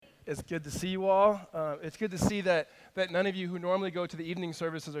It's good to see you all. It's good to see that none of you who normally go to the evening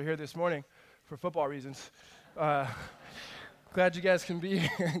services are here this morning for football reasons. Glad you guys can be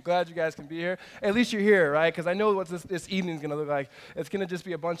glad you guys can be here. At least you're here, right? Because I know what this evening's going to look like. It's going to just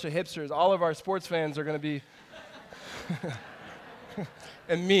be a bunch of hipsters. All of our sports fans are going to be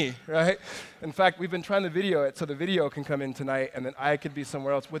and me, right? In fact, we've been trying to video it so the video can come in tonight, and then I could be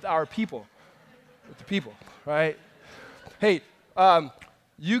somewhere else with our people, with the people, right? Hey,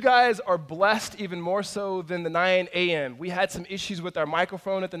 you guys are blessed even more so than the 9 a.m. We had some issues with our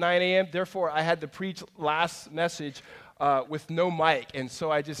microphone at the 9 a.m. Therefore, I had to preach last message with no mic, and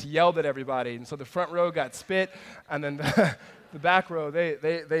so I just yelled at everybody. And so the front row got spit, and then the back row,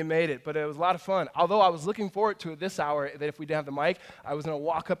 they made it. But it was a lot of fun. Although I was looking forward to it this hour, that if we didn't have the mic, I was going to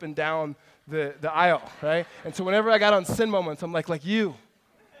walk up and down the aisle, right? And so whenever I got on Sin Moments, I'm like you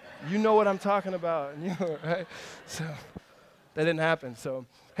know what I'm talking about, and right? So that didn't happen. So,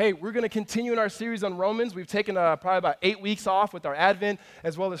 hey, we're going to continue in our series on Romans. We've taken probably about 8 weeks off with our Advent,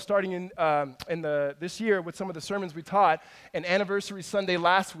 as well as starting in this year with some of the sermons we taught, an anniversary Sunday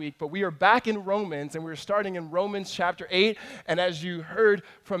last week. But we are back in Romans, and we're starting in Romans chapter 8. And as you heard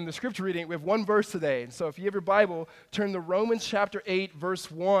from the scripture reading, we have one verse today. And so if you have your Bible, turn to Romans chapter 8, verse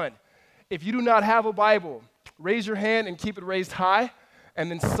 1. If you do not have a Bible, raise your hand and keep it raised high,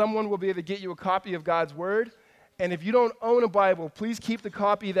 and then someone will be able to get you a copy of God's Word. And if you don't own a Bible, please keep the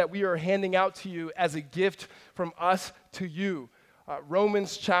copy that we are handing out to you as a gift from us to you.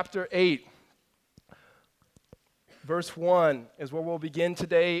 Romans chapter 8, verse 1 is where we'll begin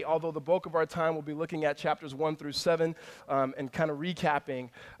today, although the bulk of our time will be looking at chapters 1 through 7 and kind of recapping.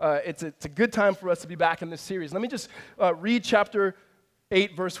 It's a good time for us to be back in this series. Let me just read chapter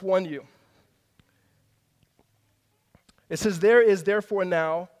 8, verse 1 to you. It says, "There is therefore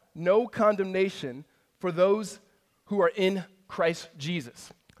now no condemnation for those who are in Christ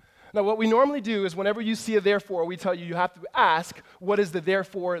Jesus." Now, what we normally do is whenever you see a therefore, we tell you you have to ask, what is the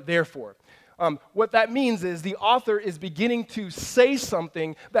therefore? What that means is the author is beginning to say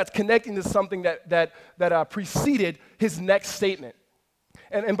something that's connecting to something that preceded his next statement.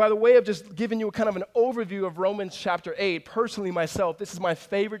 And by the way of just giving you kind of an overview of Romans chapter 8, personally myself, this is my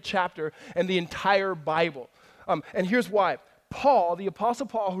favorite chapter in the entire Bible. And here's why. Paul, the Apostle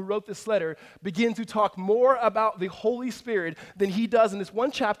Paul, who wrote this letter, begins to talk more about the Holy Spirit than he does in this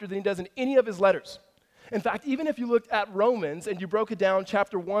one chapter than he does in any of his letters. In fact, even if you looked at Romans and you broke it down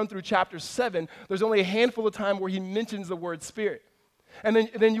chapter 1 through chapter 7, there's only a handful of times where he mentions the word Spirit. And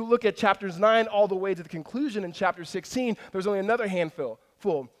then you look at chapters 9 all the way to the conclusion in chapter 16, there's only another handful.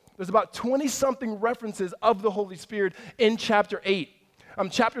 There's about 20-something references of the Holy Spirit in chapter 8.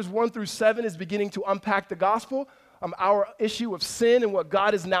 Chapters 1 through 7 is beginning to unpack the gospel, our issue of sin and what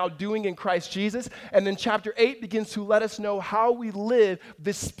God is now doing in Christ Jesus. And then chapter 8 begins to let us know how we live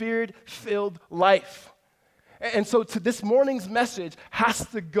this Spirit-filled life. And so to this morning's message has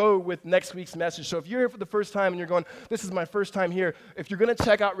to go with next week's message. So if you're here for the first time and you're going, this is my first time here, if you're going to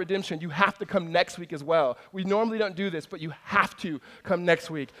check out Redemption, you have to come next week as well. We normally don't do this, but you have to come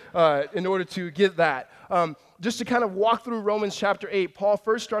next week in order to get that. Just to kind of walk through Romans chapter 8, Paul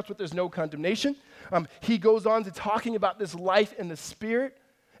first starts with there's no condemnation. He goes on to talking about this life in the Spirit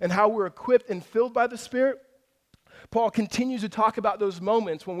and how we're equipped and filled by the Spirit. Paul continues to talk about those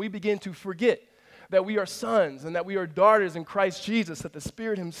moments when we begin to forget that we are sons and that we are daughters in Christ Jesus, that the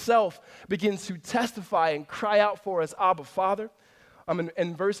Spirit himself begins to testify and cry out for us, Abba, Father.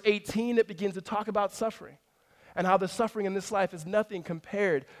 In verse 18, it begins to talk about suffering and how the suffering in this life is nothing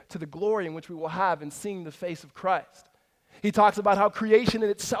compared to the glory in which we will have in seeing the face of Christ. He talks about how creation in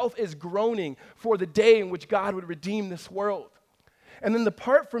itself is groaning for the day in which God would redeem this world. And then the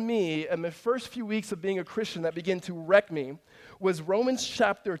part for me in the first few weeks of being a Christian that began to wreck me was Romans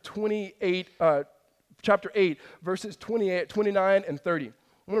chapter 8, verses 28, 29, and 30. I'm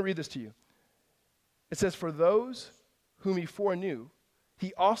going to read this to you. It says, "For those whom he foreknew,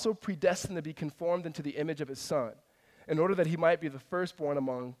 he also predestined to be conformed into the image of his Son, in order that he might be the firstborn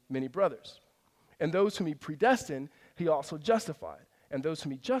among many brothers. And those whom he predestined, he also justified. And those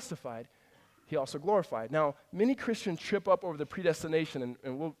whom he justified, he also glorified." Now, many Christians trip up over the predestination,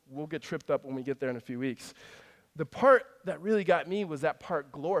 and we'll get tripped up when we get there in a few weeks. The part that really got me was that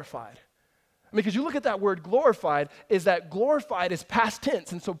part glorified. Because you look at that word glorified is past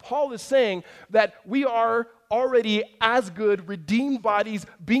tense. And so Paul is saying that we are already as good, redeemed bodies,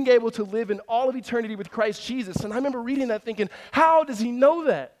 being able to live in all of eternity with Christ Jesus. And I remember reading that thinking, how does he know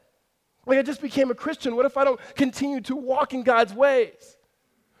that? Like, I just became a Christian. What if I don't continue to walk in God's ways?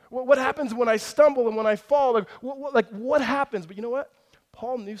 What happens when I stumble and when I fall? What happens? But you know what?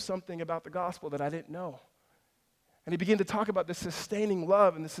 Paul knew something about the gospel that I didn't know. And he began to talk about the sustaining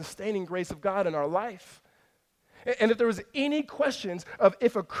love and the sustaining grace of God in our life. And if there was any questions of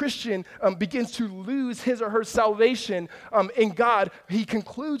if a Christian begins to lose his or her salvation in God, he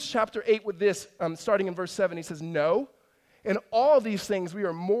concludes chapter 8 with this, starting in verse 7. He says, "No, in all these things we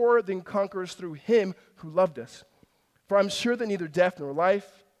are more than conquerors through him who loved us. For I'm sure that neither death nor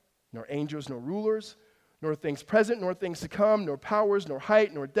life, nor angels nor rulers, nor things present, nor things to come, nor powers, nor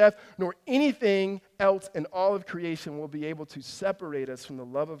height, nor depth, nor anything else in all of creation will be able to separate us from the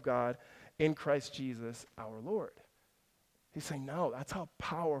love of God in Christ Jesus our Lord." He's saying, no, that's how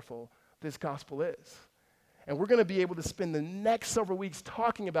powerful this gospel is. And we're going to be able to spend the next several weeks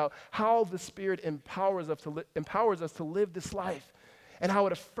talking about how the Spirit empowers us to live this life and how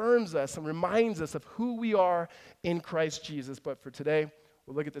it affirms us and reminds us of who we are in Christ Jesus. But for today,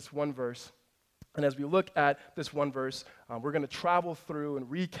 we'll look at this one verse. And as we look at this one verse, we're going to travel through and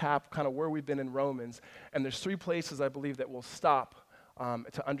recap kind of where we've been in Romans. And there's 3 places I believe that we'll stop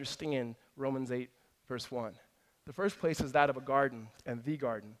to understand Romans 8, verse 1. The first place is that of a garden and the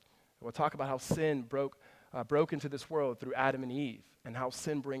garden. We'll talk about how sin broke into this world through Adam and Eve and how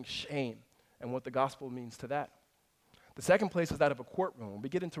sin brings shame and what the gospel means to that. The second place is that of a courtroom. When we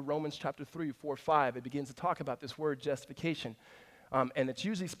get into Romans chapter 3, 4, 5, it begins to talk about this word justification. And it's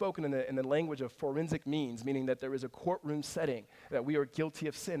usually spoken in the language of forensic means, meaning that there is a courtroom setting, that we are guilty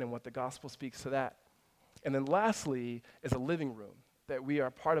of sin and what the gospel speaks to that. And then lastly is a living room, that we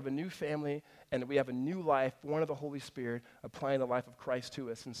are part of a new family and that we have a new life born of the Holy Spirit applying the life of Christ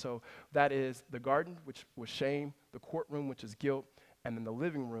to us. And so that is the garden, which was shame, the courtroom, which is guilt, and then the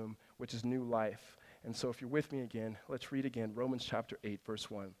living room, which is new life. And so if you're with me again, let's read again Romans chapter 8,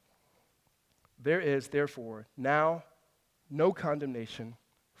 verse 1. "There is therefore now no condemnation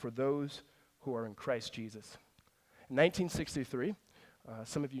for those who are in Christ Jesus." In 1963,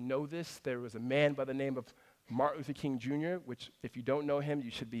 some of you know this, there was a man by the name of Martin Luther King Jr., which if you don't know him,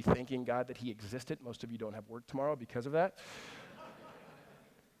 you should be thanking God that he existed. Most of you don't have work tomorrow because of that.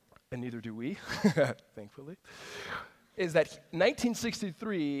 And neither do we, thankfully. Is that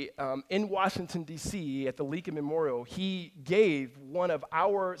 1963, in Washington, D.C., at the Lincoln Memorial, he gave one of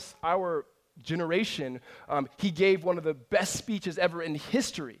our generation, he gave one of the best speeches ever in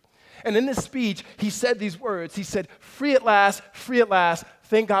history. And in this speech, he said these words. He said, free at last,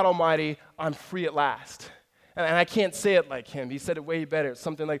 thank God Almighty, I'm free at last. And I can't say it like him. He said it way better.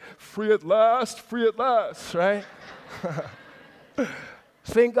 Something like, free at last, right?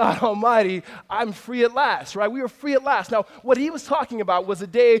 Thank God Almighty, I'm free at last, right? We are free at last. Now, what he was talking about was a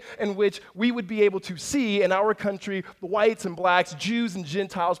day in which we would be able to see in our country, the whites and blacks, Jews and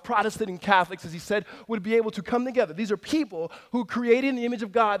Gentiles, Protestant and Catholics, as he said, would be able to come together. These are people who created in the image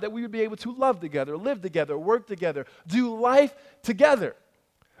of God that we would be able to love together, live together, work together, do life together.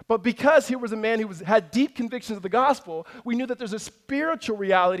 But because he was a man who had deep convictions of the gospel, we knew that there's a spiritual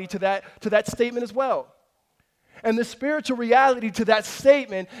reality to that statement as well. And the spiritual reality to that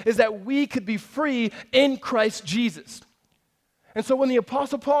statement is that we could be free in Christ Jesus. And so when the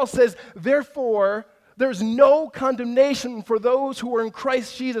Apostle Paul says, therefore, there's no condemnation for those who are in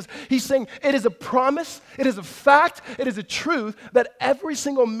Christ Jesus, he's saying it is a promise, it is a fact, it is a truth that every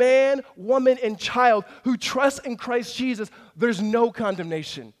single man, woman, and child who trusts in Christ Jesus, there's no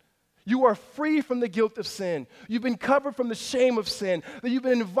condemnation. You are free from the guilt of sin. You've been covered from the shame of sin. That you've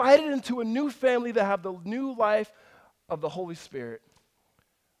been invited into a new family that have the new life of the Holy Spirit.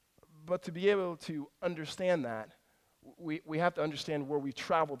 But to be able to understand that, we have to understand where we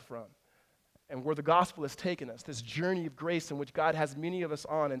traveled from and where the gospel has taken us, this journey of grace in which God has many of us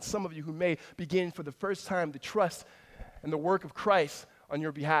on, and some of you who may begin for the first time to trust in the work of Christ on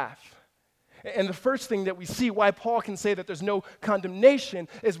your behalf. And the first thing that we see why Paul can say that there's no condemnation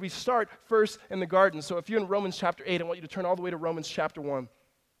is we start first in the garden. So if you're in Romans chapter 8, I want you to turn all the way to Romans chapter 1.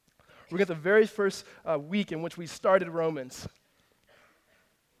 We're at the very first week in which we started Romans.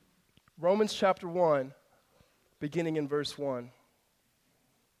 Romans chapter 1, beginning in verse 1.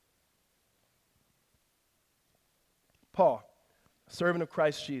 Paul, a servant of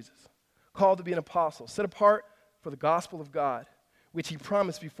Christ Jesus, called to be an apostle, set apart for the gospel of God, which he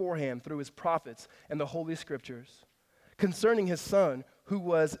promised beforehand through his prophets and the Holy Scriptures, concerning his Son, who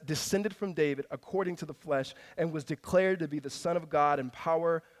was descended from David according to the flesh, and was declared to be the Son of God in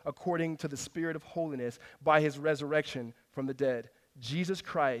power according to the Spirit of holiness by his resurrection from the dead, Jesus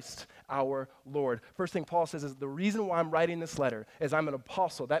Christ, our Lord. First thing Paul says is the reason why I'm writing this letter is I'm an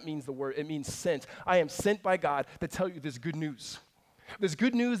apostle. That means it means sent. I am sent by God to tell you this good news. There's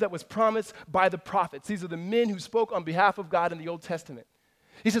good news that was promised by the prophets. These are the men who spoke on behalf of God in the Old Testament.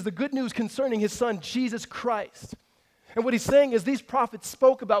 He says the good news concerning his Son, Jesus Christ. And what he's saying is these prophets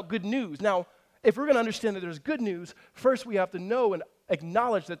spoke about good news. Now, If we're going to understand that there's good news, first we have to know and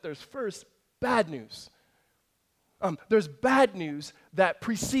acknowledge that there's first bad news. There's bad news that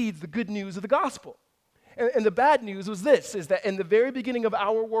precedes the good news of the gospel. And the bad news was this, is that in the very beginning of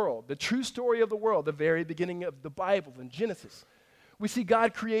our world, the true story of the world, the very beginning of the Bible in Genesis, we see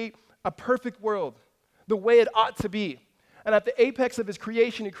God create a perfect world, the way it ought to be. And at the apex of his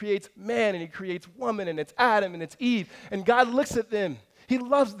creation, he creates man and he creates woman, and it's Adam and it's Eve. And God looks at them. He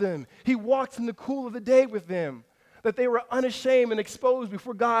loves them. He walks in the cool of the day with them. That they were unashamed and exposed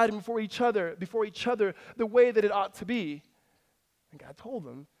before God and before each other, the way that it ought to be. And God told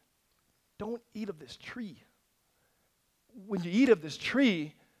them, don't eat of this tree. When you eat of this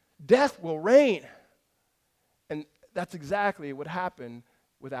tree, death will reign. And that's exactly what happened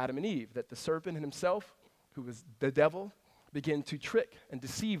with Adam and Eve, that the serpent himself, who was the devil, began to trick and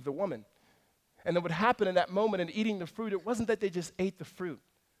deceive the woman. And then what happened in that moment in eating the fruit, it wasn't that they just ate the fruit.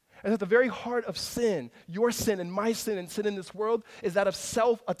 And at the very heart of sin, your sin and my sin and sin in this world, is that of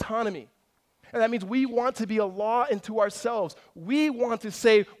self-autonomy. And that means we want to be a law unto ourselves. We want to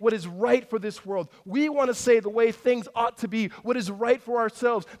say what is right for this world. We want to say the way things ought to be, what is right for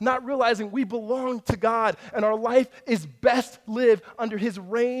ourselves, not realizing we belong to God and our life is best lived under his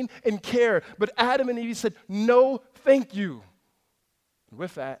reign and care. But Adam and Eve said, no, thank you. And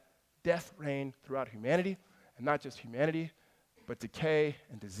with that, death reigned throughout humanity, and not just humanity, but decay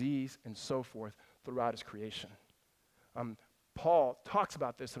and disease and so forth throughout his creation. Paul talks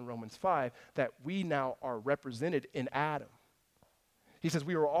about this in Romans 5, that we now are represented in Adam. He says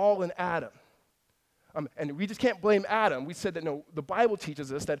we are all in Adam. And we just can't blame Adam. We said that, no, the Bible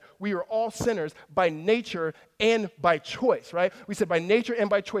teaches us that we are all sinners by nature and by choice, right? We said by nature and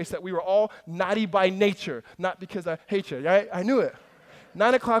by choice that we were all naughty by nature, not because I hate you, right? I knew it.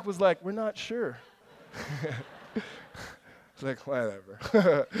 9 o'clock was like, we're not sure. It's like,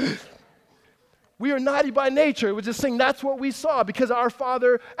 whatever. We are naughty by nature. It was just saying that's what we saw because our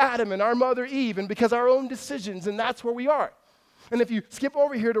father Adam and our mother Eve and because our own decisions, and that's where we are. And if you skip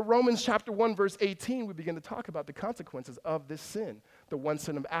over here to Romans chapter 1, verse 18, we begin to talk about the consequences of this sin, the one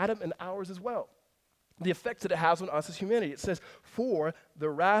sin of Adam and ours as well, the effects that it has on us as humanity. It says, for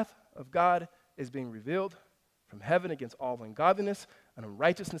the wrath of God is being revealed from heaven against all ungodliness and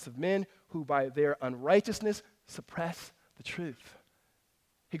unrighteousness of men who by their unrighteousness suppress the truth.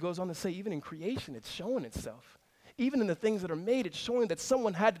 He goes on to say, even in creation, it's showing itself. Even in the things that are made, it's showing that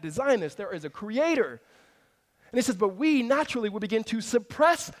someone had to design this. There is a creator. And he says, but we naturally will begin to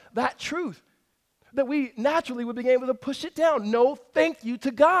suppress that truth. That we naturally will begin able to push it down. No, thank you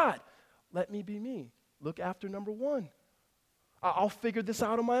to God. Let me be me. Look after number one. I'll figure this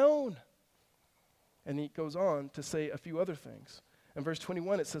out on my own. And he goes on to say a few other things. In verse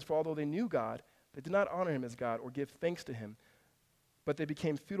 21, it says, for although they knew God, they did not honor him as God or give thanks to him, but they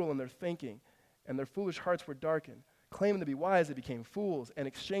became futile in their thinking, and their foolish hearts were darkened. Claiming to be wise, they became fools and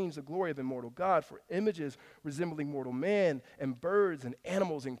exchanged the glory of the immortal God for images resembling mortal man and birds and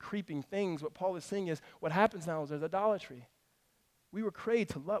animals and creeping things. What Paul is saying is what happens now is there's idolatry. We were created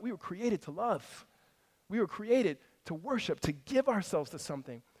to love. We were created to love. We were created to worship, to give ourselves to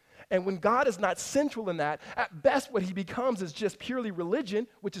something. And when God is not central in that, at best what he becomes is just purely religion,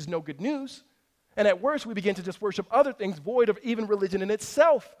 which is no good news. And at worst, we begin to just worship other things void of even religion in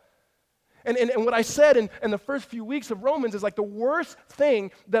itself. And what I said in the first few weeks of Romans is like the worst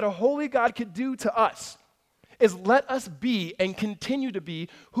thing that a holy God could do to us is let us be and continue to be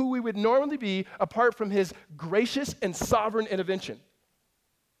who we would normally be apart from his gracious and sovereign intervention.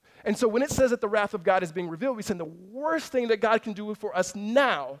 And so when it says that the wrath of God is being revealed, we say the worst thing that God can do for us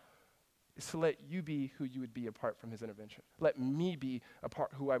now is to let you be who you would be apart from his intervention. Let me be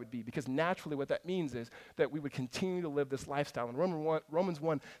apart who I would be. Because naturally what that means is that we would continue to live this lifestyle. And Romans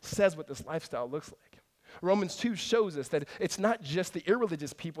 1 says what this lifestyle looks like. Romans 2 shows us that it's not just the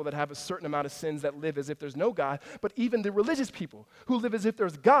irreligious people that have a certain amount of sins that live as if there's no God, but even the religious people who live as if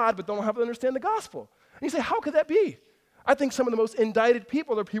there's God but don't have to understand the gospel. And you say, how could that be? I think some of the most indicted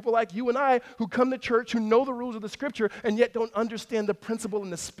people are people like you and I who come to church, who know the rules of the scripture, and yet don't understand the principle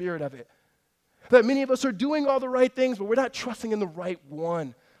and the spirit of it. That many of us are doing all the right things, but we're not trusting in the right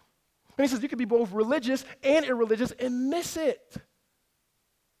one. And he says you can be both religious and irreligious and miss it.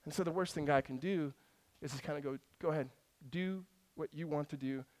 And so the worst thing God can do is just kind of go ahead, do what you want to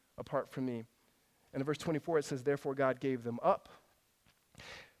do apart from me. And in verse 24 it says, therefore God gave them up.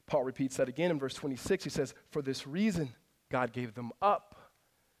 Paul repeats that again in verse 26. He says, for this reason God gave them up.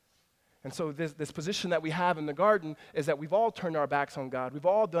 And so this position that we have in the garden is that we've all turned our backs on God. We've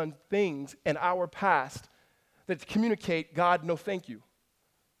all done things in our past that communicate, God, no thank you.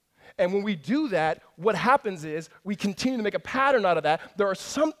 And when we do that, what happens is we continue to make a pattern out of that. There are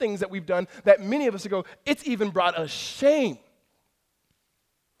some things that we've done that many of us go, it's even brought us shame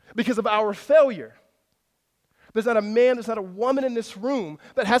because of our failure. There's not a man, there's not a woman in this room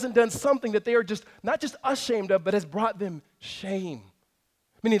that hasn't done something that they are just, not just ashamed of, but has brought them shame.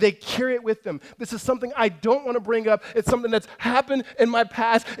 Meaning they carry it with them. This is something I don't want to bring up. It's something that's happened in my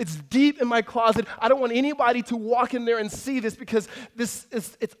past. It's deep in my closet. I don't want anybody to walk in there and see this because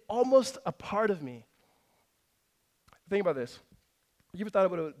it's almost a part of me. Think about this. You ever thought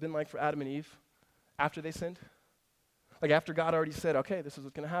it would have been like for Adam and Eve after they sinned? Like after God already said, okay, this is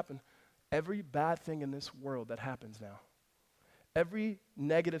what's going to happen. Every bad thing in this world that happens now, every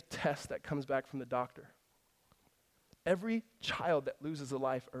negative test that comes back from the doctor, every child that loses a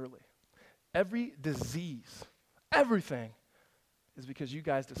life early, every disease, everything is because you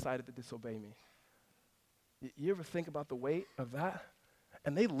guys decided to disobey me. You ever think about the weight of that?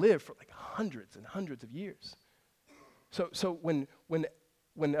 And they lived for like hundreds and hundreds of years. So when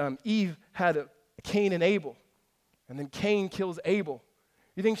Eve had a Cain and Abel, and then Cain kills Abel,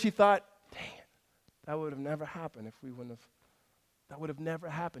 you think she thought, dang it, that would have never happened if we wouldn't have, that would have never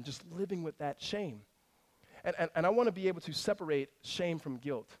happened, just living with that shame. And I want to be able to separate shame from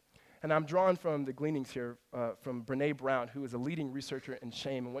guilt. And I'm drawn from the gleanings here from Brené Brown, who is a leading researcher in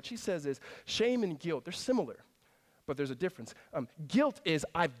shame. And what she says is shame and guilt, they're similar, but there's a difference. Guilt is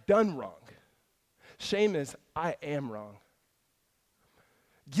I've done wrong. Shame is I am wrong.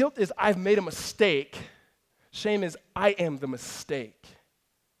 Guilt is I've made a mistake. Shame is I am the mistake.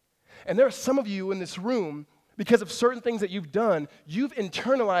 And there are some of you in this room, because of certain things that you've done, you've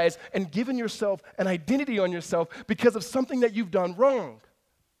internalized and given yourself an identity on yourself because of something that you've done wrong.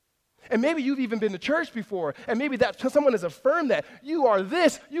 And maybe you've even been to church before, and maybe that someone has affirmed that. You are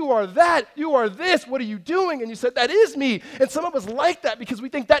this, you are that, you are this, what are you doing? And you said, that is me. And some of us like that because we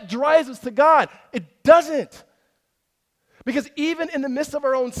think that drives us to God. It doesn't. Because even in the midst of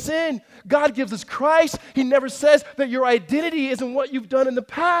our own sin, God gives us Christ. He never says that your identity isn't what you've done in the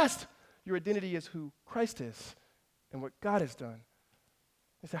past. Your identity is who Christ is and what God has done.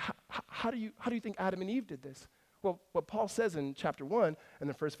 They say, how do you think Adam and Eve did this? Well, what Paul says in chapter 1 and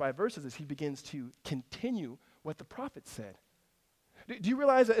the first 5 verses is he begins to continue what the prophet said. Do you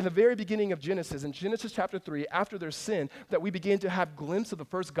realize that in the very beginning of Genesis, in Genesis chapter 3, after their sin, that we begin to have glimpse of the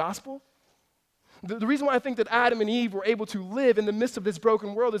first gospel? The reason why I think that Adam and Eve were able to live in the midst of this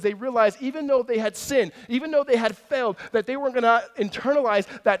broken world is they realized even though they had sinned, even though they had failed, that they weren't going to internalize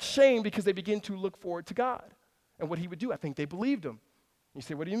that shame because they began to look forward to God and what he would do. I think they believed him. You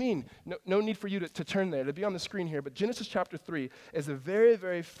say, what do you mean? No need for you to turn there. It'll be on the screen here. But Genesis chapter 3 is the very,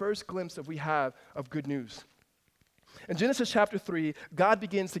 very first glimpse that we have of good news. In Genesis chapter 3, God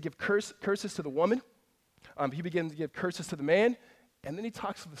begins to give curses to the woman. He begins to give curses to the man. And then he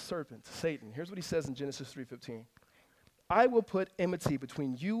talks to the serpent, to Satan. Here's what he says in Genesis 3:15. I will put enmity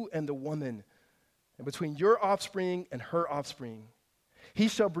between you and the woman, and between your offspring and her offspring. He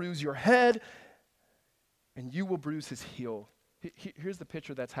shall bruise your head, and you will bruise his heel. Here's the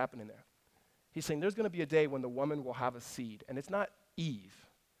picture that's happening there. He's saying there's going to be a day when the woman will have a seed, and it's not Eve.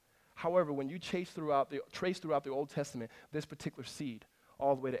 However, when you trace throughout the Old Testament this particular seed,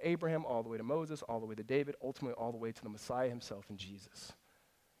 all the way to Abraham, all the way to Moses, all the way to David, ultimately all the way to the Messiah himself in Jesus.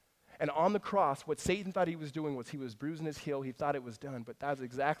 And on the cross, what Satan thought he was doing was he was bruising his heel. He thought it was done, but that's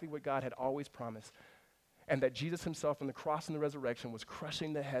exactly what God had always promised. And that Jesus himself on the cross and the resurrection was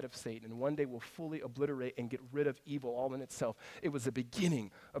crushing the head of Satan and one day will fully obliterate and get rid of evil all in itself. It was the beginning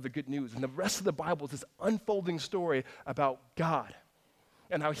of the good news. And the rest of the Bible is this unfolding story about God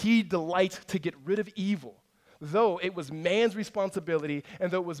and how he delights to get rid of evil. Though it was man's responsibility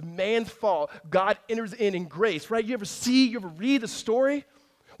and though it was man's fault, God enters in grace, right? You ever read the story?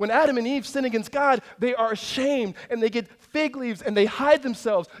 When Adam and Eve sin against God, they are ashamed and they get fig leaves and they hide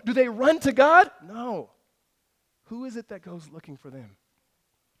themselves. Do they run to God? No. Who is it that goes looking for them?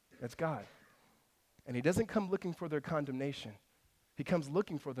 That's God. And he doesn't come looking for their condemnation. He comes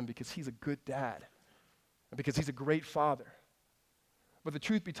looking for them because he's a good dad and because he's a great father. But the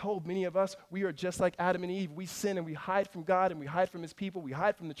truth be told, many of us, we are just like Adam and Eve. We sin and we hide from God and we hide from his people. We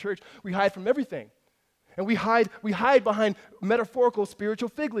hide from the church. We hide from everything. And we hide behind metaphorical spiritual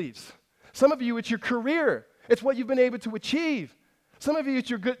fig leaves. Some of you, it's your career. It's what you've been able to achieve. Some of you, it's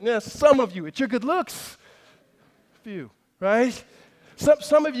your goodness. Some of you, it's your good looks. Few, right?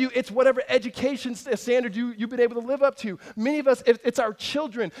 Some of you, it's whatever education standard you've been able to live up to. Many of us, it's our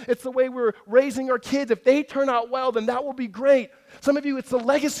children. It's the way we're raising our kids. If they turn out well, then that will be great. Some of you, it's the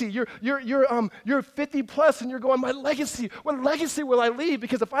legacy. You're 50 plus and you're going, my legacy, what legacy will I leave?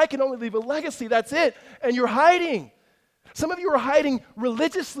 Because if I can only leave a legacy, that's it. And you're hiding. Some of you are hiding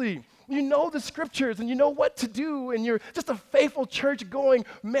religiously. You know the scriptures and you know what to do, and you're just a faithful church-going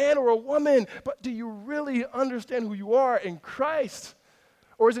man or a woman, but do you really understand who you are in Christ?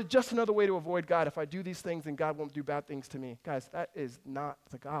 Or is it just another way to avoid God? If I do these things, then God won't do bad things to me. Guys, that is not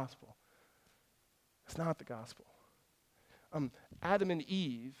the gospel. It's not the gospel. Adam and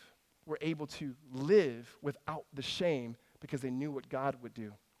Eve were able to live without the shame because they knew what God would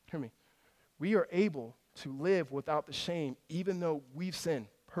do. Hear me. We are able to live without the shame even though we've sinned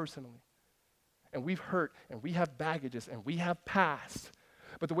personally. And we've hurt, and we have baggages, and we have past.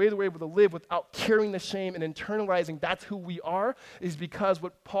 But the way that we're able to live without carrying the shame and internalizing that's who we are is because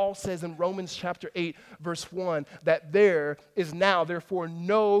what Paul says in Romans chapter 8, verse 1, that there is now, therefore,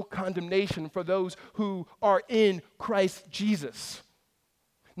 no condemnation for those who are in Christ Jesus.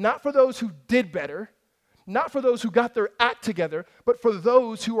 Not for those who did better, not for those who got their act together, but for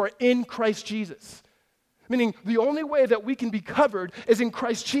those who are in Christ Jesus. Meaning the only way that we can be covered is in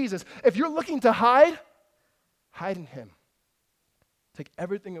Christ Jesus. If you're looking to hide, hide in him. Take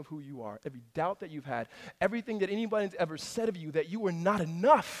everything of who you are, every doubt that you've had, everything that anybody's ever said of you that you are not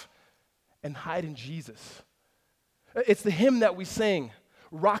enough, and hide in Jesus. It's the hymn that we sing,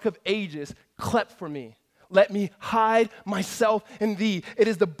 Rock of Ages, cleft for me. Let me hide myself in thee. It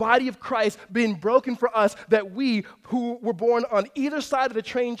is the body of Christ being broken for us that we who were born on either side of the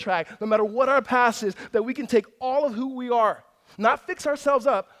train track, no matter what our past is, that we can take all of who we are, not fix ourselves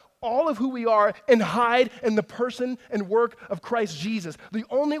up, all of who we are, and hide in the person and work of Christ Jesus. The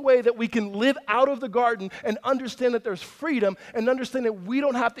only way that we can live out of the garden and understand that there's freedom and understand that we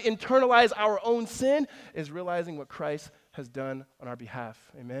don't have to internalize our own sin is realizing what Christ has done on our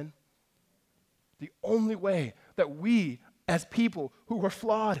behalf. Amen? The only way that we, as people who are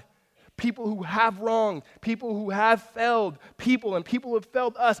flawed, people who have wronged, people who have failed people, and people who have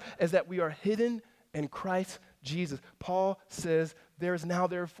failed us, is that we are hidden in Christ Jesus. Paul says, there is now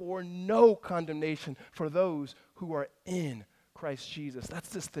therefore no condemnation for those who are in Christ Jesus.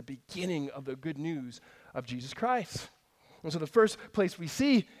 That's just the beginning of the good news of Jesus Christ. And so the first place we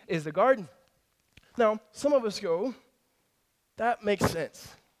see is the garden. Now, some of us go, that makes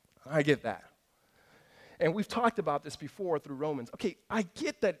sense. I get that. And we've talked about this before through Romans. Okay, I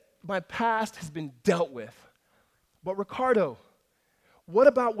get that my past has been dealt with. But Ricardo, what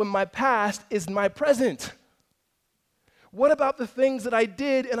about when my past is my present? What about the things that I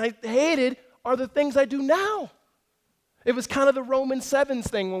did and I hated are the things I do now? It was kind of the Romans 7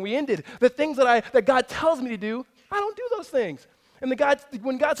 thing when we ended. The things that God tells me to do, I don't do those things. And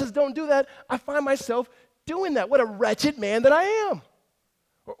when God says don't do that, I find myself doing that. What a wretched man that I am.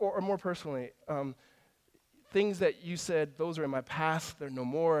 Or more personally, things that you said, those are in my past, they're no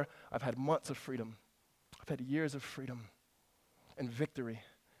more. I've had months of freedom. I've had years of freedom and victory.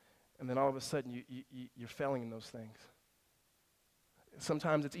 And then all of a sudden, you're failing in those things.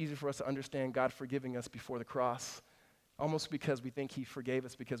 Sometimes it's easy for us to understand God forgiving us before the cross, almost because we think he forgave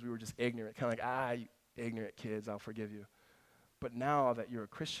us because we were just ignorant. Kind of like, you ignorant kids, I'll forgive you. But now that you're a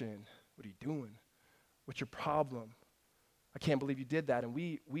Christian, what are you doing? What's your problem? I can't believe you did that. And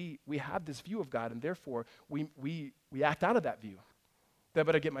we have this view of God, and therefore we act out of that view. That I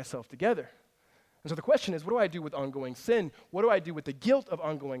better get myself together. And so the question is, what do I do with ongoing sin? What do I do with the guilt of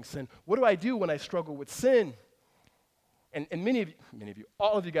ongoing sin? What do I do when I struggle with sin? And many of you,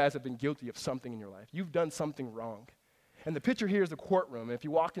 all of you guys have been guilty of something in your life. You've done something wrong. And the picture here is the courtroom. And if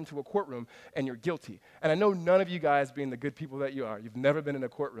you walked into a courtroom and you're guilty, and I know none of you guys being the good people that you are, you've never been in a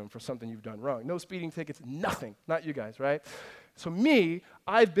courtroom for something you've done wrong. No speeding tickets, nothing. Not you guys, right? So me,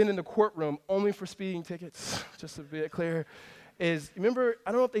 I've been in the courtroom only for speeding tickets, just to be clear, remember,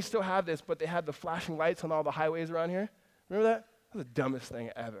 I don't know if they still have this, but they had the flashing lights on all the highways around here. Remember that? That was the dumbest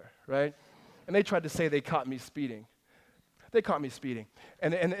thing ever, right? And they tried to say they caught me speeding. They caught me speeding.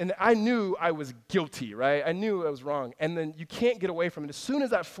 And I knew I was guilty, right? I knew I was wrong. And then you can't get away from it. As soon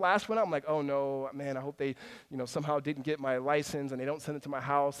as that flash went out, I'm like, oh no, man, I hope they, somehow didn't get my license and they don't send it to my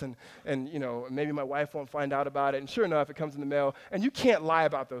house and maybe my wife won't find out about it. And sure enough, it comes in the mail. And you can't lie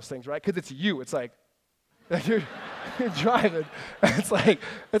about those things, right? Because it's you. It's like, you're driving. It's like,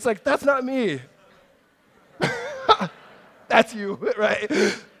 that's not me. That's you, right?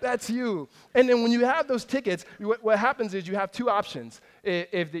 That's you. And then when you have those tickets, what happens is you have two options.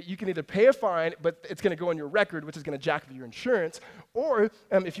 You can either pay a fine, but it's going to go on your record, which is going to jack up your insurance, or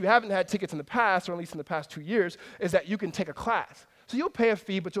if you haven't had tickets in the past, or at least in the past 2 years, is that you can take a class. So you'll pay a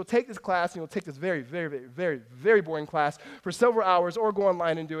fee, but you'll take this class, and you'll take this very, very, very, very, very boring class for several hours, or go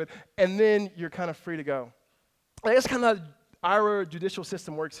online and do it, and then you're kind of free to go. And that's kind of how our judicial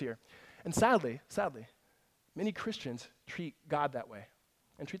system works here. And sadly, many Christians treat God that way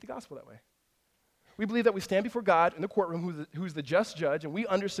and treat the gospel that way. We believe that we stand before God in the courtroom, who's the just judge, and we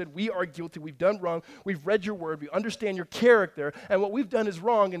understood we are guilty, we've done wrong, we've read your word, we understand your character, and what we've done is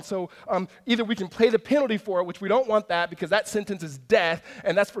wrong, and so either we can pay the penalty for it, which we don't want that because that sentence is death,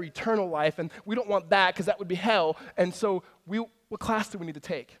 and that's for eternal life, and we don't want that because that would be hell, and so what class do we need to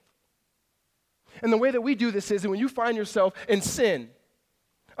take? And the way that we do this is when you find yourself in sin,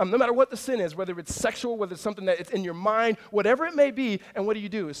 no matter what the sin is, whether it's sexual, whether it's something that it's in your mind, whatever it may be, and what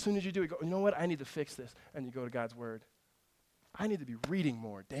do? As soon as you do, you go, you know what? I need to fix this. And you go to God's word. I need to be reading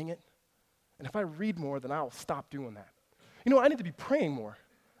more, dang it. And if I read more, then I'll stop doing that. You know what? I need to be praying more.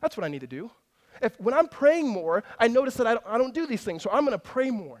 That's what I need to do. When I'm praying more, I notice that I don't do these things, so I'm going to pray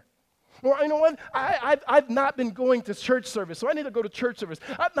more. Or you know what? I've not been going to church service, so I need to go to church service.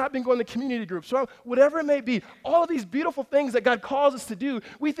 I've not been going to community groups, so whatever it may be, all of these beautiful things that God calls us to do,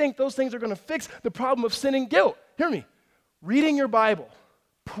 we think those things are going to fix the problem of sin and guilt. Hear me. Reading your Bible,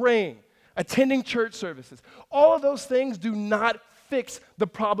 praying, attending church services, all of those things do not fix the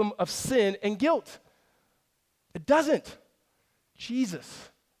problem of sin and guilt. It doesn't. Jesus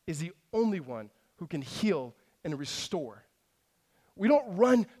is the only one who can heal and restore. We don't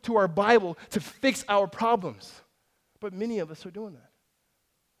run to our Bible to fix our problems, but many of us are doing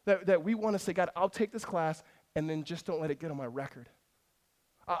that. That we want to say, God, I'll take this class, and then just don't let it get on my record.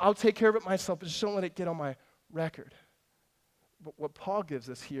 I'll take care of it myself, but just don't let it get on my record. But what Paul gives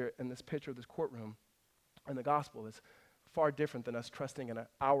us here in this picture of this courtroom in the gospel is far different than us trusting in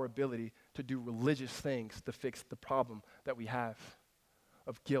our ability to do religious things to fix the problem that we have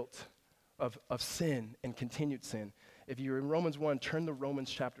of guilt, of sin and continued sin. If you're in Romans 1, turn to Romans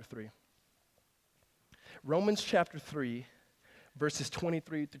chapter 3. Romans chapter 3, verses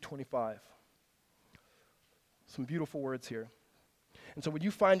 23 to 25. Some beautiful words here. And so when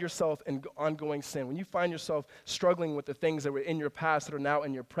you find yourself in ongoing sin, when you find yourself struggling with the things that were in your past that are now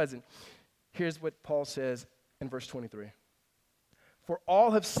in your present, here's what Paul says in verse 23. For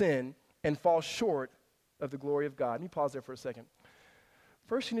all have sinned and fall short of the glory of God. Let me pause there for a second.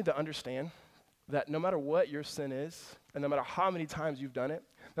 First, you need to understand that no matter what your sin is, and no matter how many times you've done it,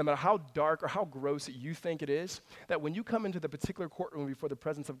 no matter how dark or how gross you think it is, that when you come into the particular courtroom before the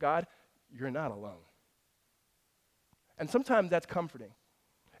presence of God, you're not alone. And sometimes that's comforting.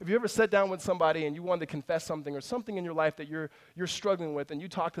 If you ever sat down with somebody and you wanted to confess something or something in your life that you're struggling with, and you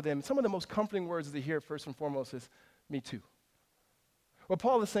talk to them, some of the most comforting words to hear first and foremost is, me too. What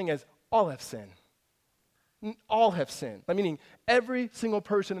Paul is saying is, all have sinned. All have sinned. Meaning every single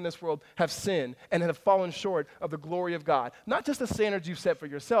person in this world have sinned and have fallen short of the glory of God. Not just the standards you've set for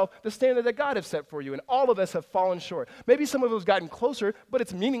yourself, the standard that God has set for you. And all of us have fallen short. Maybe some of us have gotten closer, but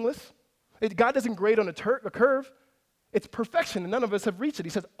it's meaningless. God doesn't grade on a curve. It's perfection, and none of us have reached it.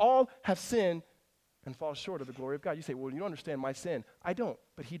 He says, all have sinned and fall short of the glory of God. You say, well, you don't understand my sin. I don't,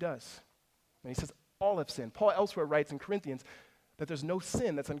 but he does. And he says, all have sinned. Paul elsewhere writes in Corinthians that there's no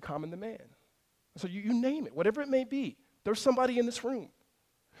sin that's uncommon to man. So you name it, whatever it may be. There's somebody in this room.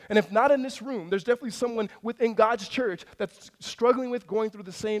 And if not in this room, there's definitely someone within God's church that's struggling with going through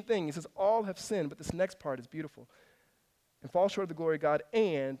the same thing. He says, all have sinned, but this next part is beautiful. And fall short of the glory of God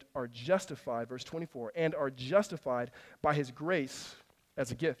and are justified, verse 24, and are justified by his grace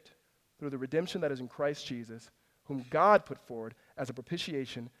as a gift through the redemption that is in Christ Jesus, whom God put forward as a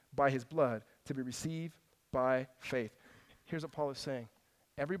propitiation by his blood to be received by faith. Here's what Paul is saying.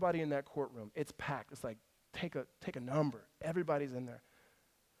 Everybody in that courtroom, it's packed. It's like, take a number. Everybody's in there.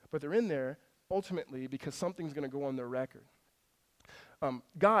 But they're in there ultimately because something's going to go on their record.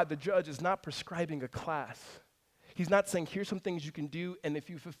 God, the judge, is not prescribing a class. He's not saying, here's some things you can do, and if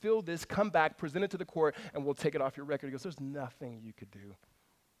you fulfill this, come back, present it to the court, and we'll take it off your record. He goes, there's nothing you could do.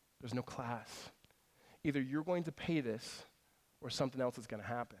 There's no class. Either you're going to pay this, or something else is going to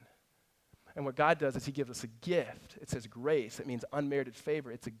happen. And what God does is he gives us a gift. It says grace. It means unmerited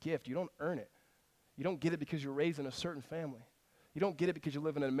favor. It's a gift. You don't earn it. You don't get it because you're raised in a certain family. You don't get it because you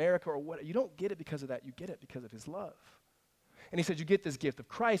live in America or what. You don't get it because of that. You get it because of his love. And he says you get this gift of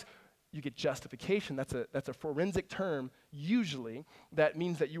Christ. You get justification. That's a forensic term, usually, that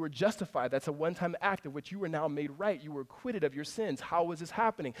means that you were justified. That's a one-time act of which you were now made right. You were acquitted of your sins. How was this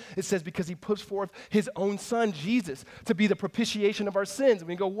happening? It says because he puts forth his own son, Jesus, to be the propitiation of our sins. And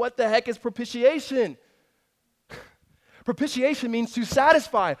we go, what the heck is propitiation? Propitiation means to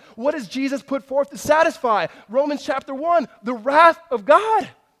satisfy. What does Jesus put forth to satisfy? Romans chapter 1, the wrath of God.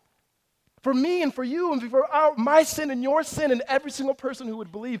 For me and for you and for my sin and your sin and every single person who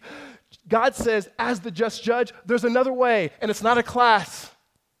would believe, God says, as the just judge, there's another way, and it's not a class.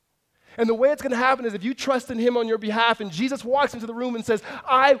 And the way it's going to happen is if you trust in him on your behalf, and Jesus walks into the room and says,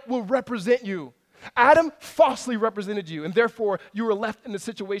 I will represent you. Adam falsely represented you, and therefore you were left in the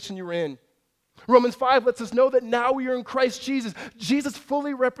situation you were in. Romans 5 lets us know that now we are in Christ Jesus. Jesus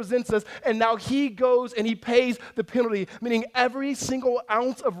fully represents us, and now he goes and he pays the penalty, meaning every single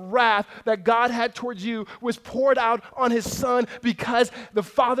ounce of wrath that God had towards you was poured out on his Son because the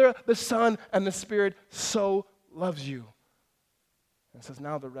Father, the Son, and the Spirit so loves you. And it says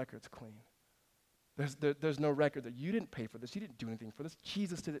now the record's clean. There's no record that you didn't pay for this. You didn't do anything for this.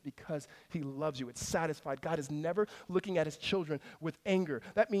 Jesus did it because he loves you. It's satisfied. God is never looking at his children with anger.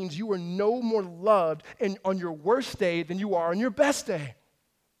 That means you are no more loved on your worst day than you are on your best day.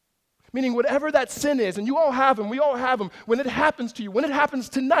 Meaning whatever that sin is, and you all have them, we all have them, when it happens to you, when it happens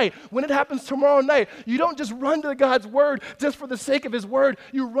tonight, when it happens tomorrow night, you don't just run to God's word just for the sake of his word.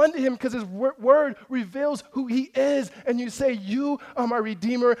 You run to him because his word reveals who he is, and you say, you are my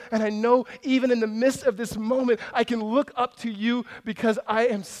Redeemer, and I know even in the midst of this moment, I can look up to you because I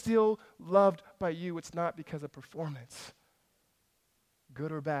am still loved by you. It's not because of performance,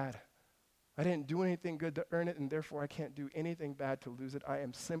 good or bad. I didn't do anything good to earn it, and therefore I can't do anything bad to lose it. I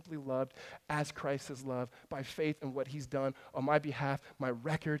am simply loved as Christ is loved by faith in what he's done on my behalf. My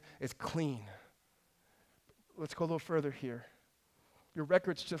record is clean. Let's go a little further here. Your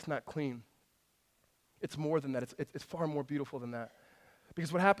record's just not clean. It's more than that. It's far more beautiful than that.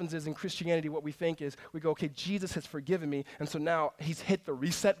 Because what happens is in Christianity, what we think is we go, okay, Jesus has forgiven me, and so now he's hit the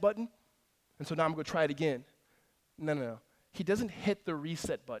reset button, and so now I'm going to try it again. No. He doesn't hit the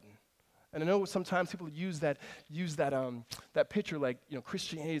reset button. And I know sometimes people use that picture like,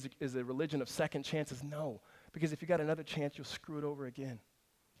 Christianity is a religion of second chances. No, because if you got another chance, you'll screw it over again.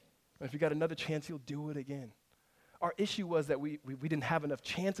 And if you got another chance, you'll do it again. Our issue was that we didn't have enough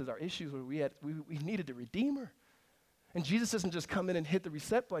chances. Our issue was we needed a Redeemer. And Jesus doesn't just come in and hit the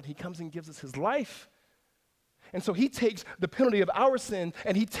reset button. He comes and gives us his life. And so he takes the penalty of our sin,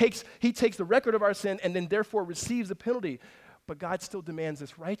 and he takes the record of our sin, and then therefore receives the penalty. But God still demands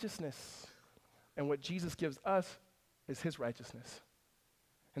this righteousness. And what Jesus gives us is his righteousness.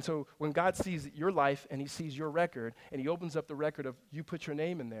 And so when God sees your life and he sees your record and he opens up the record of you put your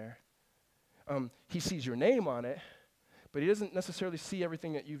name in there, he sees your name on it, but he doesn't necessarily see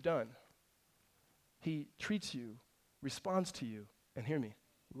everything that you've done. He treats you, responds to you, and hear me,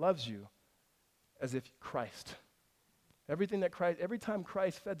 loves you as if Christ. Every time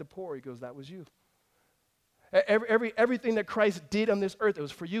Christ fed the poor, he goes, that was you. Everything that Christ did on this earth, it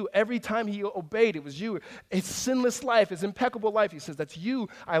was for you. Every time he obeyed, it was you. His sinless life, his impeccable life, he says, that's you.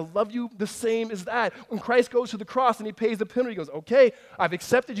 I love you the same as that. When Christ goes to the cross and he pays the penalty, he goes, okay, I've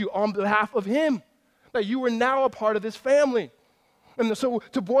accepted you on behalf of him. That you are now a part of this family. And so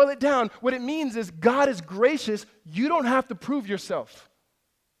to boil it down, what it means is God is gracious. You don't have to prove yourself.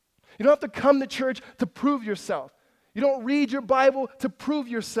 You don't have to come to church to prove yourself. You don't read your Bible to prove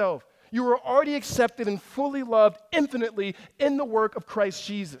yourself. You are already accepted and fully loved infinitely in the work of Christ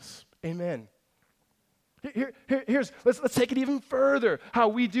Jesus. Amen. Let's take it even further, how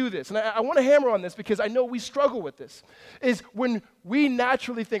we do this. And I want to hammer on this because I know we struggle with this, is when we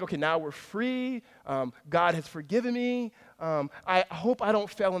naturally think, okay, now we're free, God has forgiven me, I hope I don't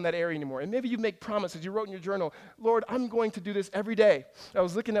fail in that area anymore. And maybe you make promises. You wrote in your journal, Lord, I'm going to do this every day. I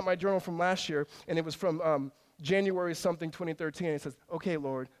was looking at my journal from last year, and it was from January something, 2013, and it says, okay,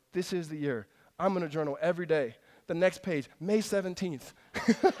 Lord, this is the year. I'm going to journal every day. The next page, May 17th.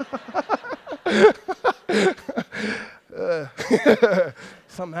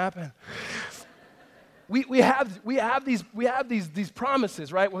 Something happened. We have these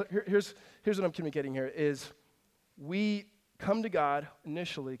promises, right? Well, here's what I'm communicating here is we come to God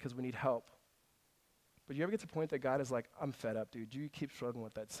initially because we need help. But you ever get to the point that God is like, I'm fed up, dude. You keep struggling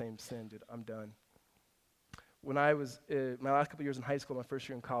with that same sin, dude. I'm done. When I was, my last couple years in high school, my first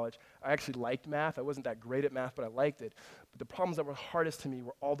year in college, I actually liked math. I wasn't that great at math, but I liked it. But the problems that were hardest to me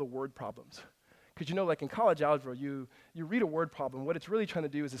were all the word problems. Because like in college algebra, you read a word problem. What it's really trying to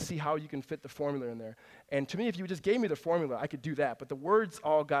do is to see how you can fit the formula in there. And to me, if you just gave me the formula, I could do that. But the words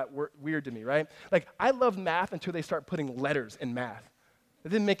all got weird to me, right? Like, I loved math until they start putting letters in math. It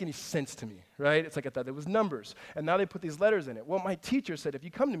didn't make any sense to me, right? It's like I thought it was numbers. And now they put these letters in it. Well, my teacher said, if you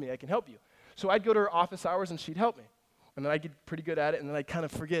come to me, I can help you. So I'd go to her office hours and she'd help me. And then I'd get pretty good at it and then I'd kind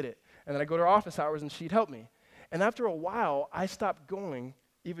of forget it. And then I'd go to her office hours and she'd help me. And after a while, I stopped going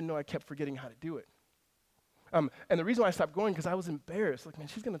even though I kept forgetting how to do it. And the reason why I stopped going because I was embarrassed. Like, man,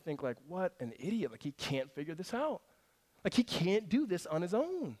 she's going to think like, what an idiot. Like, he can't figure this out. Like, he can't do this on his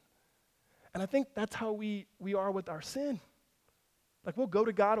own. And I think that's how we are with our sin. Like, we'll go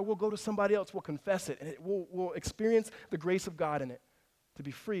to God or we'll go to somebody else. We'll confess it. And we'll experience the grace of God in it. To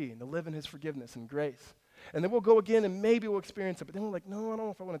be free and to live in his forgiveness and grace. And then we'll go again and maybe we'll experience it. But then we're like, no, I don't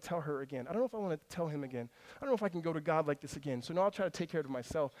know if I want to tell her again. I don't know if I want to tell him again. I don't know if I can go to God like this again. So now I'll try to take care of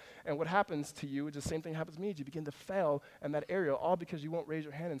myself. And what happens to you is the same thing happens to me. Is you begin to fail in that area, all because you won't raise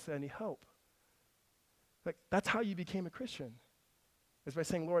your hand and say, I need help. Like, that's how you became a Christian. Is by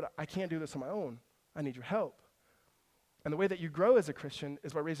saying, Lord, I can't do this on my own. I need your help. And the way that you grow as a Christian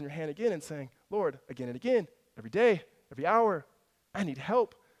is by raising your hand again and saying, Lord, again and again, every day, every hour, I need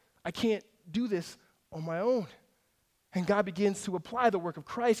help. I can't do this on my own. And God begins to apply the work of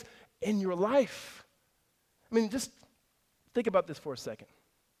Christ in your life. I mean, just think about this for a second.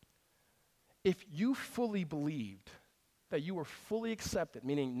 If you fully believed that you were fully accepted,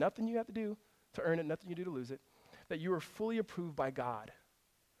 meaning nothing you have to do to earn it, nothing you do to lose it, that you were fully approved by God,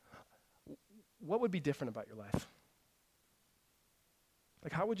 what would be different about your life?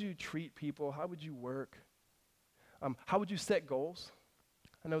 Like, how would you treat people? How would you work? How would you set goals?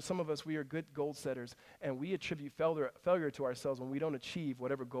 I know some of us, we are good goal setters, and we attribute failure to ourselves when we don't achieve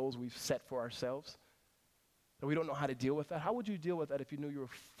whatever goals we've set for ourselves, and we don't know how to deal with that. How would you deal with that if you knew you were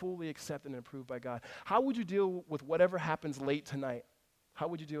fully accepted and approved by God? How would you deal with whatever happens late tonight? How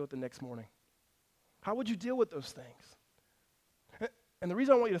would you deal with the next morning? How would you deal with those things? And the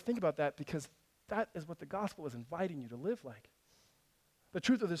reason I want you to think about that, because that is what the gospel is inviting you to live like. The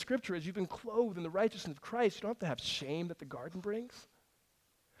truth of the scripture is you've been clothed in the righteousness of Christ. You don't have to have shame that the garden brings.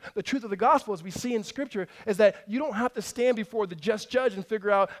 The truth of the gospel, as we see in scripture, is that you don't have to stand before the just judge and figure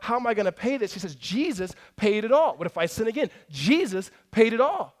out, how am I going to pay this? He says, Jesus paid it all. What if I sin again? Jesus paid it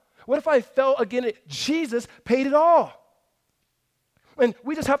all. What if I fell again? Jesus paid it all. And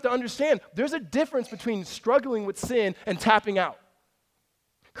we just have to understand there's a difference between struggling with sin and tapping out.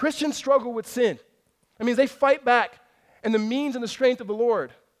 Christians struggle with sin. That means they fight back in the means and the strength of the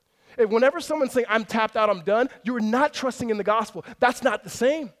Lord. And whenever someone's saying, I'm tapped out, I'm done, you're not trusting in the gospel. That's not the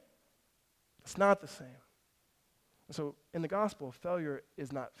same. It's not the same. And so in the gospel, failure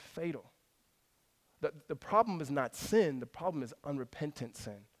is not fatal. The problem is not sin. The problem is unrepentant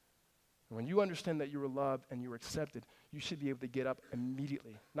sin. And when you understand that you were loved and you were accepted, you should be able to get up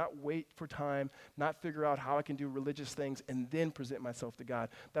immediately, not wait for time, not figure out how I can do religious things and then present myself to God.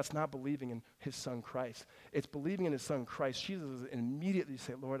 That's not believing in his son Christ. It's believing in his son Christ. Jesus immediately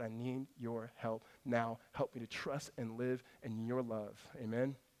say, Lord, I need your help now. Help me to trust and live in your love.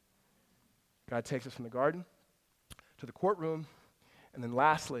 Amen. God takes us from the garden to the courtroom, and then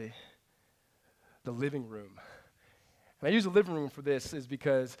lastly, the living room. And I use the living room for this is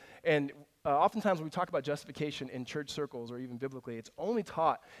because, oftentimes when we talk about justification in church circles or even biblically, it's only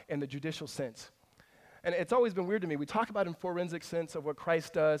taught in the judicial sense. And it's always been weird to me. We talk about in forensic sense of what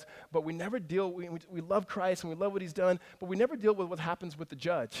Christ does, but we never we love Christ and we love what he's done, but we never deal with what happens with the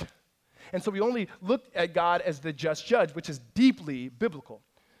judge. And so we only look at God as the just judge, which is deeply biblical.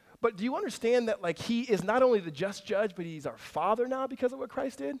 But do you understand that he is not only the just judge, but he's our Father now because of what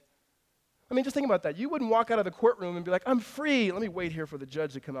Christ did? I mean, just think about that. You wouldn't walk out of the courtroom and be like, I'm free. Let me wait here for the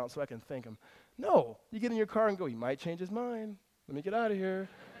judge to come out so I can thank him. No. You get in your car and go, he might change his mind. Let me get out of here.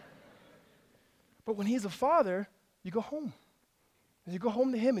 But when he's a father, you go home. And you go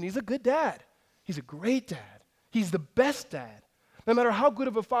home to him, and he's a good dad. He's a great dad. He's the best dad. No matter how good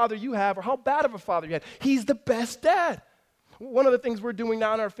of a father you have or how bad of a father you had, he's the best dad. One of the things we're doing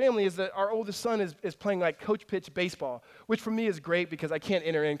now in our family is that our oldest son is playing coach pitch baseball, which for me is great because I can't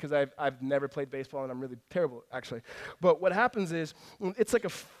enter in because I've never played baseball and I'm really terrible, actually. But what happens is it's like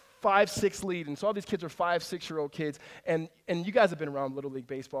a 5-6 lead, and so all these kids are 5-6-year-old kids, and you guys have been around Little League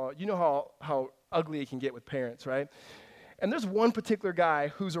Baseball. You know how ugly it can get with parents, right? And there's one particular guy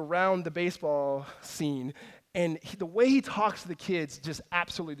who's around the baseball scene, and the way he talks to the kids just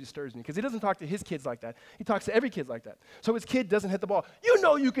absolutely disturbs me because he doesn't talk to his kids like that. He talks to every kid like that. So his kid doesn't hit the ball. You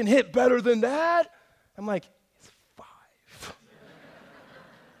know you can hit better than that. I'm like, he's 5.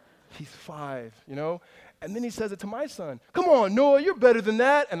 He's 5, And then he says it to my son. Come on, Noah, you're better than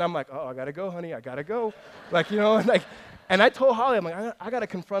that. And I'm like, oh, I got to go, honey. I got to go. And I told Holly, I'm like, I got to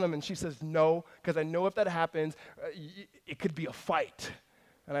confront him. And she says, no, because I know if that happens, it could be a fight.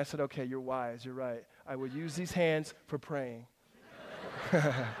 And I said, okay, you're wise. You're right. I will use these hands for praying.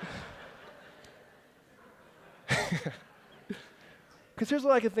 Because here's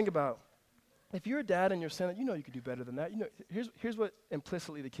what I can think about. If you're a dad and you're saying, you know you could do better than that. Here's what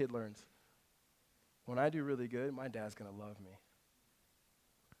implicitly the kid learns. When I do really good, my dad's going to love me.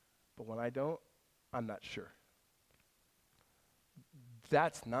 But when I don't, I'm not sure.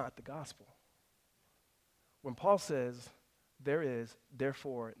 That's not the gospel. When Paul says, there is,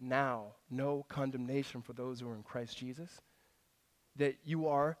 therefore, now no condemnation for those who are in Christ Jesus, that you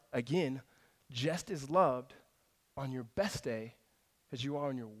are, again, just as loved on your best day as you are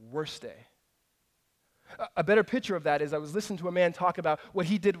on your worst day. A better picture of that is I was listening to a man talk about what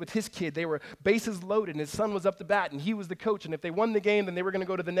he did with his kid. They were bases loaded, and his son was up to bat, and he was the coach. And if they won the game, then they were going to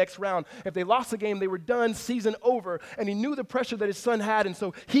go to the next round. If they lost the game, they were done, season over. And he knew the pressure that his son had, and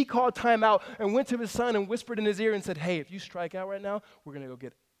so he called timeout and went to his son and whispered in his ear and said, hey, if you strike out right now, we're going to go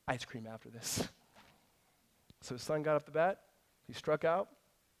get ice cream after this. So his son got up the bat, he struck out,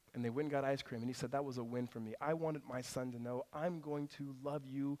 and they went and got ice cream. And he said, that was a win for me. I wanted my son to know I'm going to love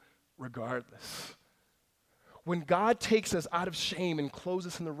you regardless. When God takes us out of shame and clothes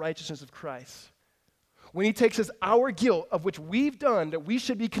us in the righteousness of Christ, when he takes us our guilt of which we've done that we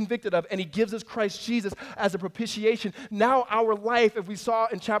should be convicted of, and he gives us Christ Jesus as a propitiation, now our life, if we saw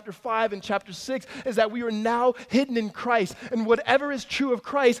in chapter 5 and chapter 6, is that we are now hidden in Christ, and whatever is true of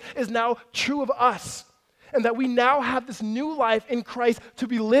Christ is now true of us, and that we now have this new life in Christ to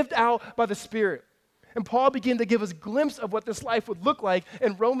be lived out by the Spirit. And Paul began to give us a glimpse of what this life would look like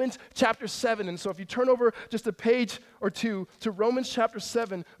in Romans chapter 7. And so if you turn over just a page or two to Romans chapter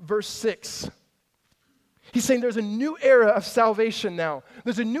 7, verse 6, he's saying there's a new era of salvation now.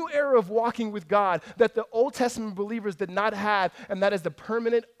 There's a new era of walking with God that the Old Testament believers did not have, and that is the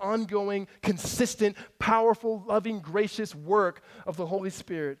permanent, ongoing, consistent, powerful, loving, gracious work of the Holy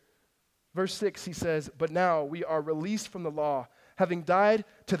Spirit. Verse 6, he says, but now we are released from the law, having died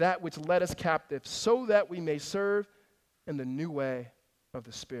to that which led us captive, so that we may serve in the new way of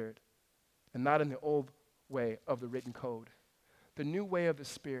the Spirit, and not in the old way of the written code. The new way of the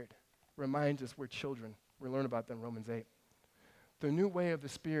Spirit reminds us we're children. We learn about that in Romans 8. The new way of the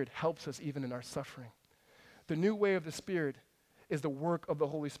Spirit helps us even in our suffering. The new way of the Spirit is the work of the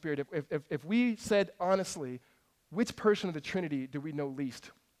Holy Spirit. If we said honestly, which person of the Trinity do we know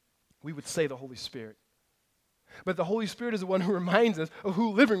least, we would say the Holy Spirit. But the Holy Spirit is the one who reminds us of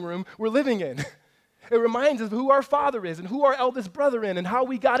whose living room we're living in. It reminds us of who our Father is and who our eldest brother is and how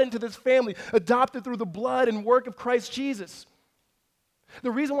we got into this family, adopted through the blood and work of Christ Jesus.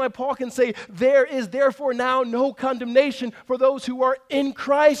 The reason why Paul can say, there is therefore now no condemnation for those who are in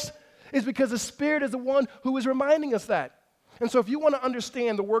Christ is because the Spirit is the one who is reminding us that. And so if you want to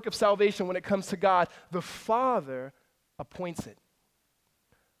understand the work of salvation when it comes to God, the Father appoints it.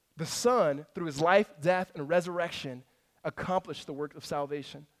 The Son, through his life, death, and resurrection, accomplished the work of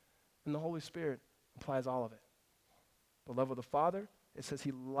salvation. And the Holy Spirit applies all of it. The love of the Father, it says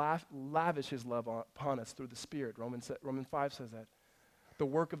he lavished his love upon us through the Spirit. Romans 5 says that. The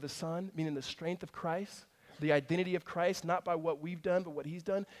work of the Son, meaning the strength of Christ, the identity of Christ, not by what we've done, but what he's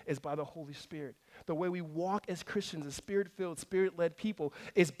done, is by the Holy Spirit. The way we walk as Christians, as Spirit-filled, Spirit-led people,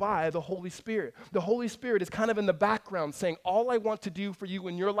 is by the Holy Spirit. The Holy Spirit is kind of in the background saying, all I want to do for you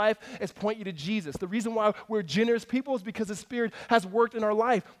in your life is point you to Jesus. The reason why we're generous people is because the Spirit has worked in our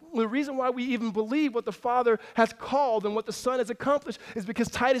life. The reason why we even believe what the Father has called and what the Son has accomplished is because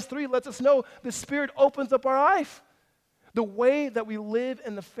Titus 3 lets us know the Spirit opens up our life. The way that we live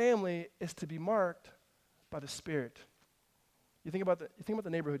in the family is to be marked by the Spirit. You think about the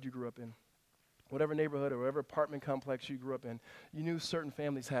neighborhood you grew up in. Whatever neighborhood or whatever apartment complex you grew up in, you knew certain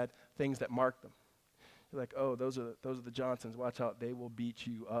families had things that marked them. You're like, oh, those are the Johnsons. Watch out, they will beat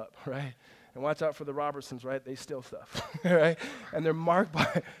you up, right? And watch out for the Robertsons, right? They steal stuff, right? And they're marked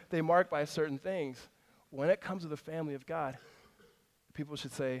by certain things. When it comes to the family of God, people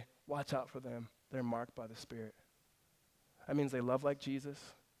should say, watch out for them. They're marked by the Spirit. That means they love like Jesus,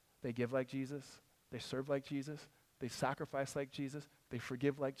 they give like Jesus, they serve like Jesus, they sacrifice like Jesus, they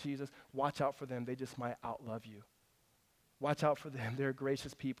forgive like Jesus. Watch out for them. They just might outlove you. Watch out for them. They're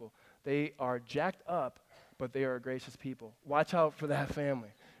gracious people. They are jacked up, but they are a gracious people. Watch out for that family,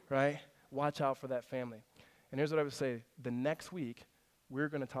 right? Watch out for that family. And here's what I would say. The next week, we're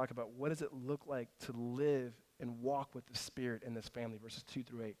going to talk about what does it look like to live and walk with the Spirit in this family, verses 2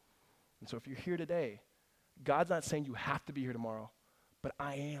 through 8. And so if you're here today, God's not saying you have to be here tomorrow, but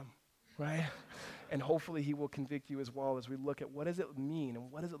I am, right? And hopefully he will convict you as well as we look at what does it mean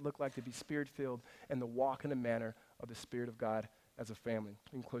and what does it look like to be Spirit-filled and to walk in the manner of the Spirit of God as a family.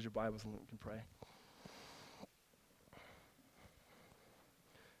 You can close your Bibles and we can pray.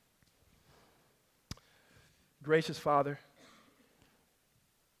 Gracious Father,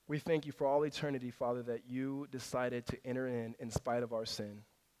 we thank you for all eternity, Father, that you decided to enter in spite of our sin.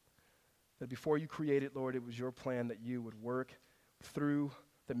 That before you created, Lord, it was your plan that you would work through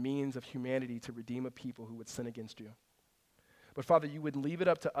the means of humanity to redeem a people who would sin against you. But Father, you wouldn't leave it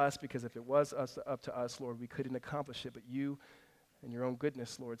up to us because if it was up to us, Lord, we couldn't accomplish it. But you, in your own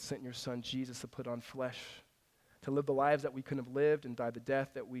goodness, Lord, sent your Son Jesus to put on flesh, to live the lives that we couldn't have lived and die the death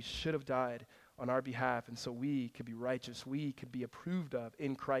that we should have died on our behalf. And so we could be righteous. We could be approved of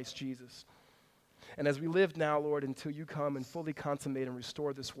in Christ Jesus. And as we live now, Lord, until you come and fully consummate and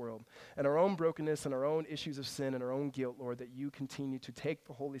restore this world, and our own brokenness and our own issues of sin and our own guilt, Lord, that you continue to take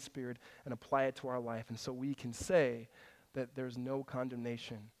the Holy Spirit and apply it to our life. And so we can say that there's no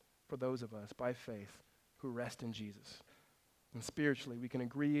condemnation for those of us by faith who rest in Jesus. And spiritually, we can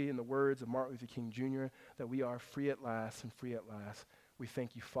agree in the words of Martin Luther King Jr. that we are free at last and free at last. We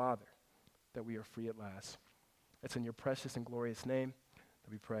thank you, Father, that we are free at last. It's in your precious and glorious name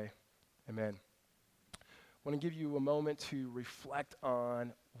that we pray. Amen. I want to give you a moment to reflect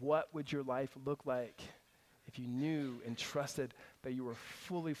on what would your life look like if you knew and trusted that you were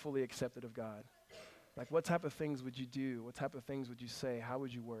fully, fully accepted of God. Like, what type of things would you do? What type of things would you say? How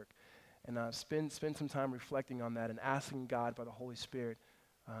would you work? And spend some time reflecting on that and asking God by the Holy Spirit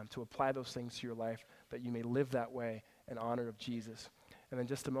to apply those things to your life, that you may live that way in honor of Jesus. And in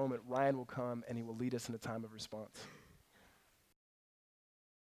just a moment, Ryan will come and he will lead us in a time of response.